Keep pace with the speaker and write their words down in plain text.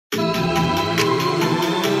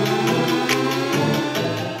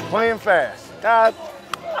playing fast. God,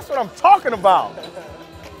 that's what I'm talking about.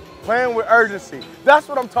 Playing with urgency. That's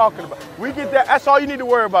what I'm talking about. We get that. That's all you need to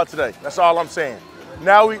worry about today. That's all I'm saying.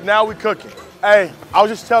 Now we cooking. Hey, I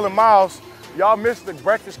was just telling Miles, y'all missed the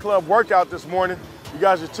Breakfast Club workout this morning. You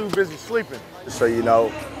guys are too busy sleeping. Just so you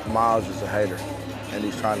know, Miles is a hater, and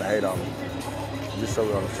he's trying to hate on me. Just so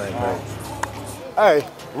we're on the same page. Hey,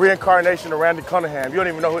 reincarnation of Randy Cunningham. You don't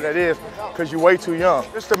even know who that is because you're way too young.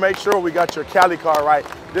 Just to make sure we got your Cali card right,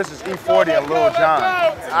 this is E40 and Lil Jon.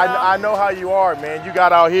 I know how you are, man. You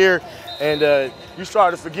got out here and you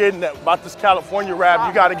started forgetting that about this California rap.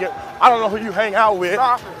 You got to get, I don't know who you hang out with,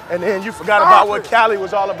 and then you forgot about what Cali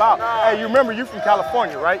was all about. Hey, you remember you from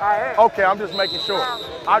California, right? Okay, I'm just making sure.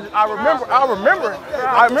 I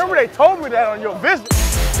remember they told me that on your visit.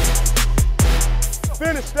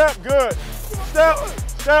 Finish, step, good. Step,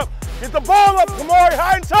 step. Get the ball up, Kamari,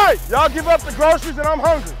 high and tight. Y'all give up the groceries and I'm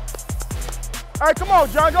hungry. All right, come on,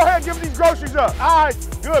 John, go ahead and give these groceries up. All right,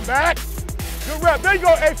 good, back. Good rep. There you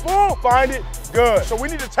go, A full. Find it, good. So we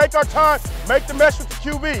need to take our time, make the mesh with the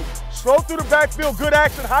QB. Slow through the backfield, good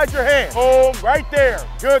action, hide your hand. Hold right there.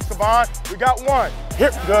 Good, Savon. We got one.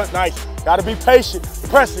 Here, good, nice. Gotta be patient.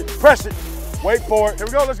 Press it, press it. Wait for it. Here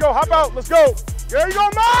we go, let's go, hop out, let's go. There you go,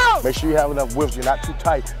 Miles! Make sure you have enough whips, you're not too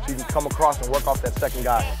tight, so you can come across and work off that second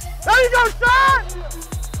guy. There you go, son!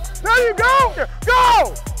 There you go!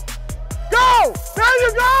 Go! Go! There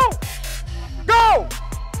you go! Go!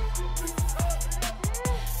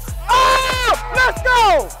 Oh! Let's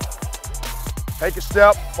go! Take a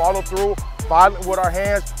step, follow through, violent with our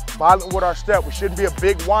hands, violent with our step. We shouldn't be a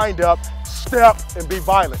big wind up, step and be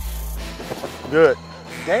violent. Good.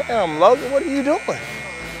 Damn, Logan, what are you doing?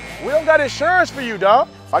 We don't got insurance for you, dog.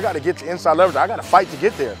 If I got to get to inside leverage, I got to fight to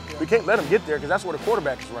get there. We can't let him get there because that's where the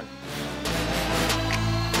quarterback is running.